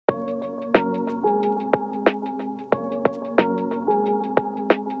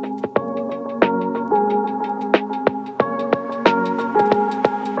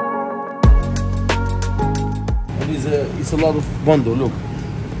it's a lot of bundle. Look,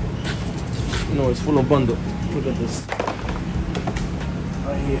 you know, it's full of bundle. Look at this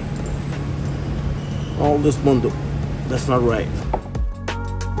right here, all this bundle. That's not right.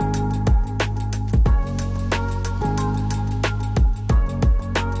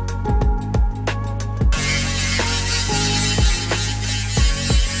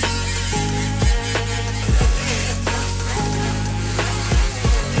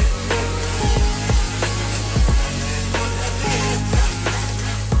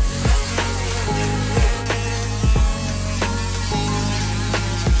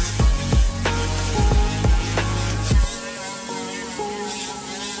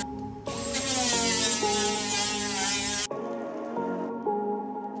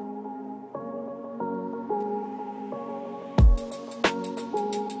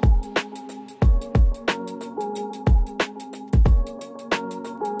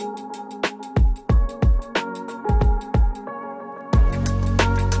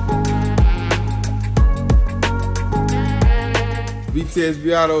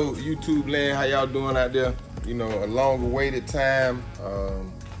 VTSV Auto YouTube land, how y'all doing out there? You know, a long awaited time.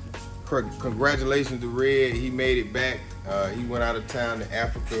 Congratulations to Red, he made it back. He went out of town to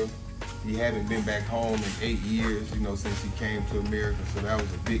Africa. He hadn't been back home in 8 years, you know, since he came to America. So that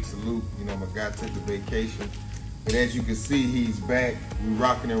was a big salute. You know, my guy took a vacation. But as you can see, he's back. We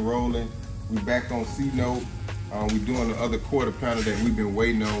rocking and rolling. We back on C-Note. We're doing the other quarter pounder that we've been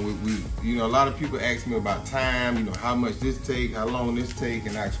waiting on. You know, a lot of people ask me about time, you know, how much this take, how long this take,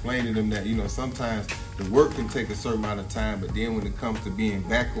 and I explained to them that, you know, sometimes the work can take a certain amount of time, but then when it comes to being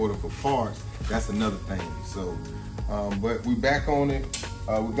back order for parts, that's another thing. So, but we back on it.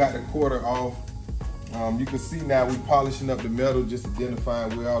 We got the quarter off. You can see now we polishing up the metal, just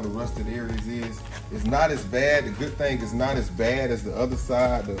identifying where all the rusted areas is. It's not as bad. The good thing is not as bad as the other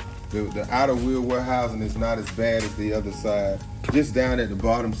side. The outer wheel warehousing is not as bad as the other side. Just down at the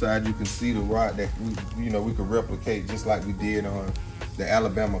bottom side, you can see the rod that we could replicate just like we did on the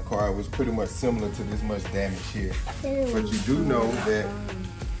Alabama car. It was pretty much similar to this much damage here. But you do know that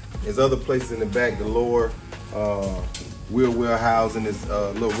there's other places in the back, the lower wheel housing is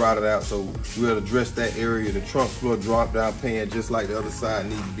a little rotted out, so we'll address that area. The trunk floor drop down pan, just like the other side,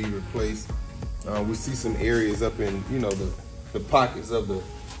 need to be replaced. We see some areas up in, you know, the pockets of the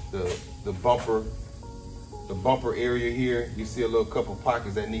bumper area here. You see a little couple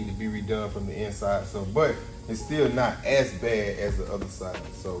pockets that need to be redone from the inside. So, but it's still not as bad as the other side.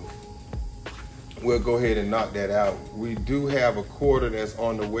 So we'll go ahead and knock that out. We do have a quarter that's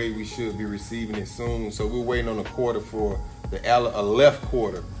on the way. We should be receiving it soon. So we're waiting on a quarter for a left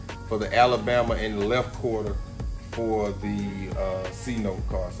quarter for the Alabama and the left quarter for the C-Note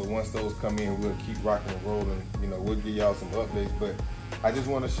car. So once those come in, we'll keep rocking and rolling. You know, we'll give y'all some updates, but I just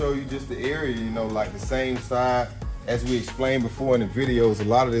want to show you just the area, you know, like the same side as we explained before in the videos. A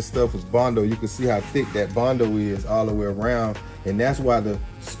lot of this stuff was Bondo. You can see how thick that Bondo is all the way around, and that's why the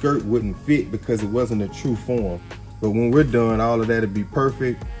skirt wouldn't fit, because it wasn't a true form. But when we're done, all of that will be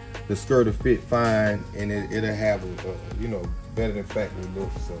perfect. The skirt will fit fine, and it'll have a you know, better than factory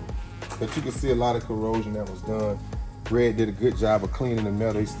look. So, but you can see a lot of corrosion that was done. Red did a good job of cleaning the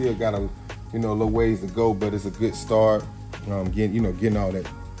metal. He still got a, you know, a little ways to go, but it's a good start. Getting all that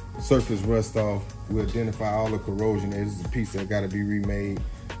surface rust off. We identify all the corrosion there. This is a piece that got to be remade.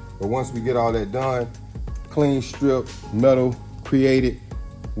 But once we get all that done, clean strip metal created,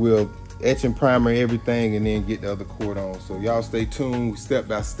 we'll etch and primer everything and then get the other cord on. So y'all stay tuned step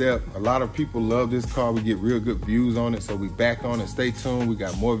by step. A lot of people love this car. We get real good views on it, so we back on it. Stay tuned. We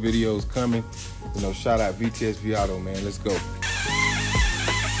got more videos coming. You know, shout out VTSV Auto, man. Let's go.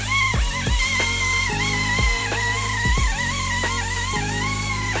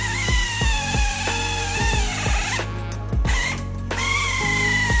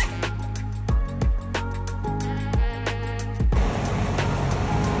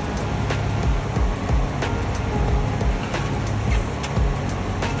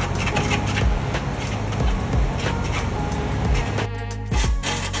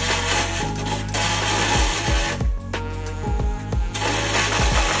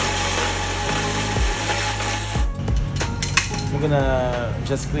 I'm gonna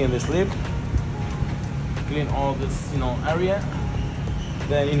just clean this lip, clean all this, you know, area,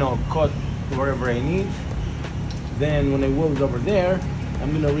 then, you know, cut wherever I need. Then when I weld over there,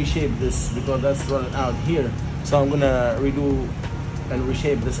 I'm gonna reshape this because that's running out here. So I'm gonna redo and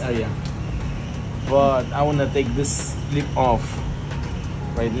reshape this area. But I wanna take this lip off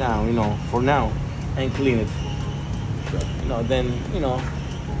right now, you know, for now, and clean it. You know, then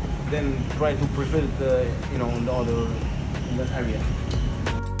try to prevent the, you know, in the other, in that area.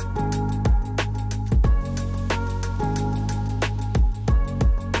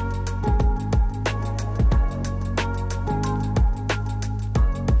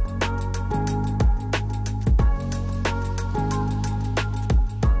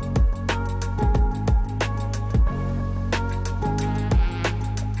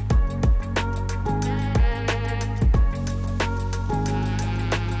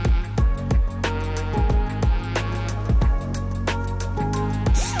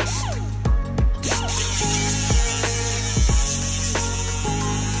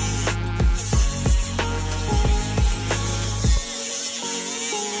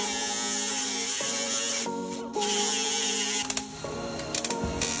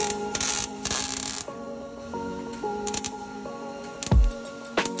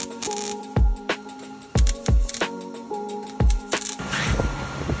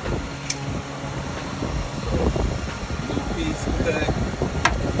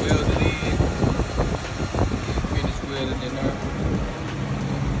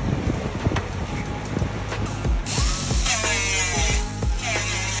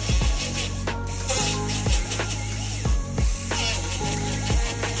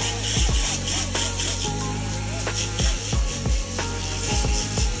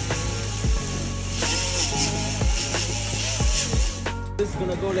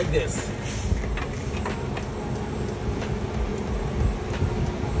 gonna go like this.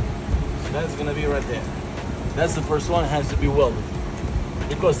 So that's gonna be right there. That's the first one, has to be welded.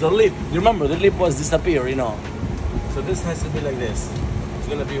 Because the lip, you remember, the lip was disappear, you know. So this has to be like this. It's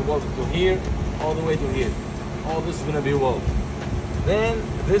gonna be welded to here, all the way to here. All this is gonna be welded. Then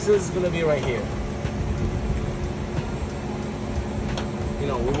this is gonna be right here. You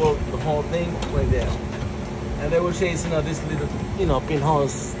know, we weld the whole thing right there. And they will chase, you know, this little, you know,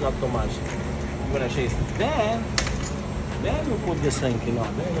 pinholes, not too much. I'm gonna chase it. Then we put this thing, you know,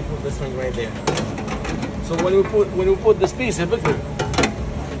 then we put this thing right there. So when we put this piece,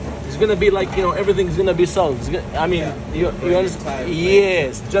 it's gonna be like, you know, everything's gonna be solid. I mean, yeah, you understand?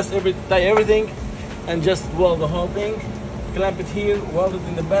 Yes, just tie everything, and just weld the whole thing. Clamp it here, weld it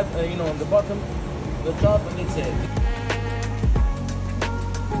in the back, you know, on the bottom, the top, and that's it.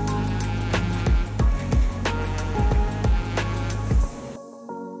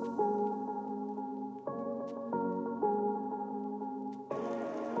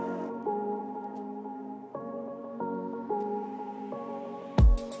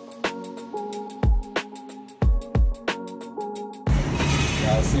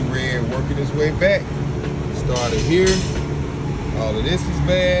 Y'all see Red working his way back. Started here. All of this is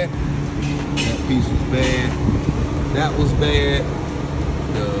bad. That piece was bad. That was bad.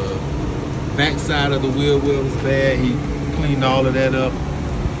 The back side of the wheel well was bad. He cleaned all of that up.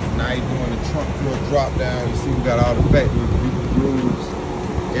 Now he's doing the trunk floor drop down. You see we got all the factory grooves.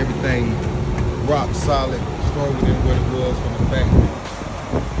 Everything rock solid, stronger than what it was from the factory.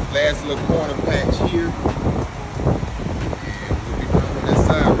 Last little corner patch here.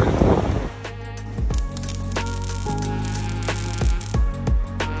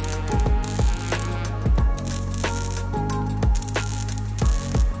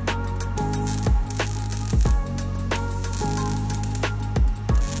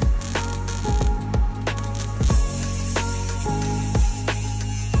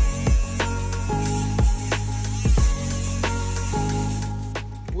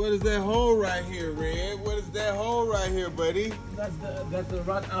 What is that hole right here, Red? What is that hole right here, buddy? That's the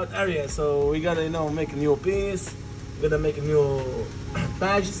rot out area. So we gotta, you know, make a new piece. We gotta make a new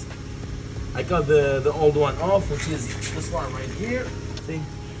patches. I cut the old one off, which is this one right here. See,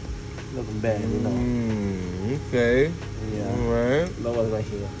 looking bad, you know. Okay. Yeah. All right. That was right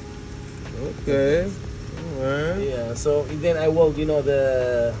here. Okay. All right. Yeah. So then I weld, you know,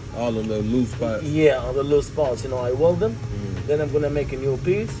 all of the loose spots. Yeah, all the loose spots. You know, I weld them. Then I'm gonna make a new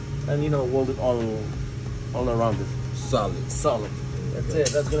piece and, you know, weld it all around it. Solid. That's it.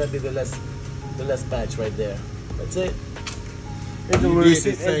 That's gonna be the last patch right there. That's it. You did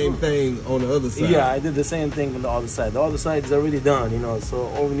the same thing on the other side. Yeah, I did the same thing on the other side. The other side is already done, you know. So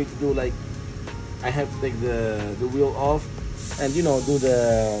all we need to do, like, I have to take the wheel off and, you know, do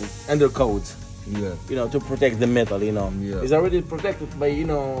the undercoat. Yeah. You know, to protect the metal, you know. Yeah. It's already protected by, you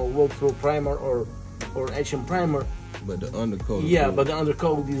know, walk-through primer or action primer. But the undercoat. Yeah, but the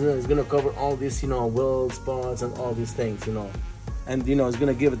undercoat is gonna cover all these, you know, weld spots and all these things, you know, and, you know, it's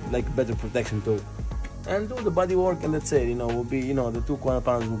gonna give it like better protection too. And do the body work, and that's it. You know, will be, you know, the 2 corner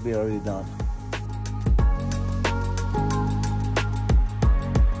panels will be already done.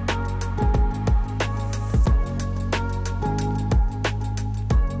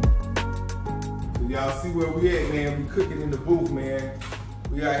 So y'all see where we at, man? We cooking in the booth, man.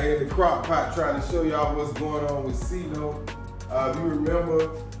 We out here in the crock pot trying to show y'all what's going on with CeNo. You remember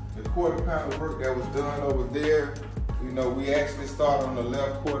the quarter pound of work that was done over there. You know, we actually started on the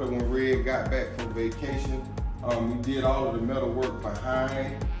left quarter when Red got back from vacation. We did all of the metal work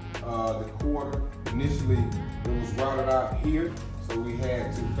behind the quarter. Initially, it was routed out here, so we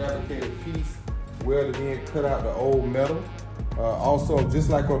had to fabricate a piece, weld it in, cut out the old metal. Also, just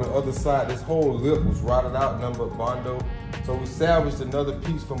like on the other side, this whole lip was routed out, numbered Bondo. So we salvaged another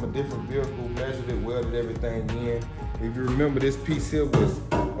piece from a different vehicle, measured it, welded everything in. If you remember, this piece here was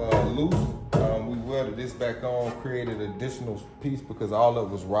loose. We welded this back on, created an additional piece because all of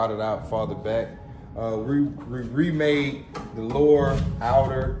it was rotted out farther back. We remade the lower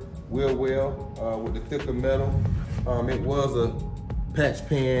outer wheel well with the thicker metal. It was a patch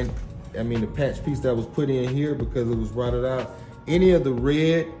pan, the patch piece that was put in here because it was rotted out. Any of the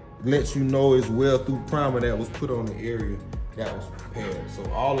red lets you know it's well through primer that was put on the area that was prepared. So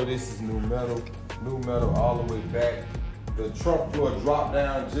all of this is new metal all the way back. The trunk floor drop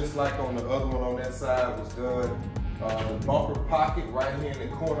down just like on the other one on that side was done. The bumper pocket right here in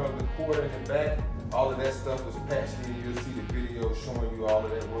the corner of the quarter in the back, all of that stuff was patched in. You'll see the video showing you all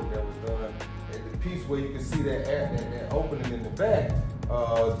of that work that was done. At the piece where you can see that opening in the back,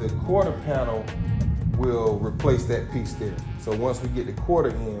 the quarter panel we'll replace that piece there. So once we get the quarter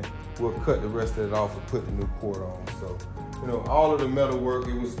in, we'll cut the rest of it off and put the new quarter on. So, you know, all of the metal work,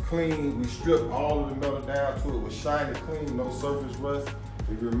 it was clean. We stripped all of the metal down to it was shiny clean, no surface rust.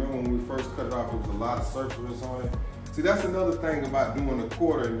 If you remember when we first cut it off, it was a lot of surface rust on it. See, that's another thing about doing a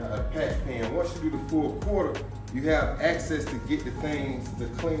quarter and a patch pan. Once you do the full quarter, you have access to get the things to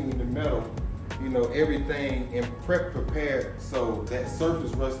clean the metal, you know, everything and prepared so that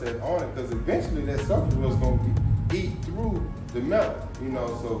surface rust that's on it, because eventually that surface rust is going to eat through the metal, you know.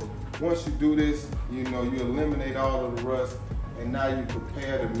 So once you do this, you know, you eliminate all of the rust, and now you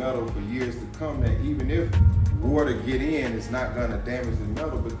prepare the metal for years to come, that even if water get in, it's not going to damage the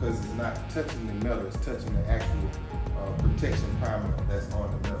metal because it's not touching the metal, it's touching the actual protection primer that's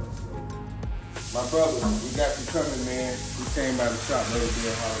on the metal. So, my brother, we got you coming, man. We came by the shop the other day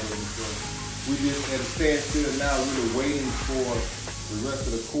in Holley. So we just at a standstill now, really waiting for the rest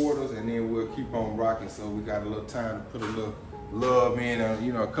of the quarters, and then we'll keep on rocking. So we got a little time to put a little love in,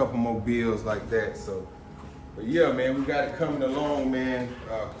 you know, a couple more bills like that. So, but yeah, man, we got it coming along, man.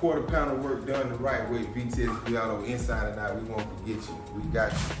 Quarter pounder work done the right way. VTSV Auto, inside and out. We won't forget you. We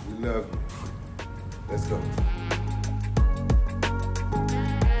got you. We love you. Let's go.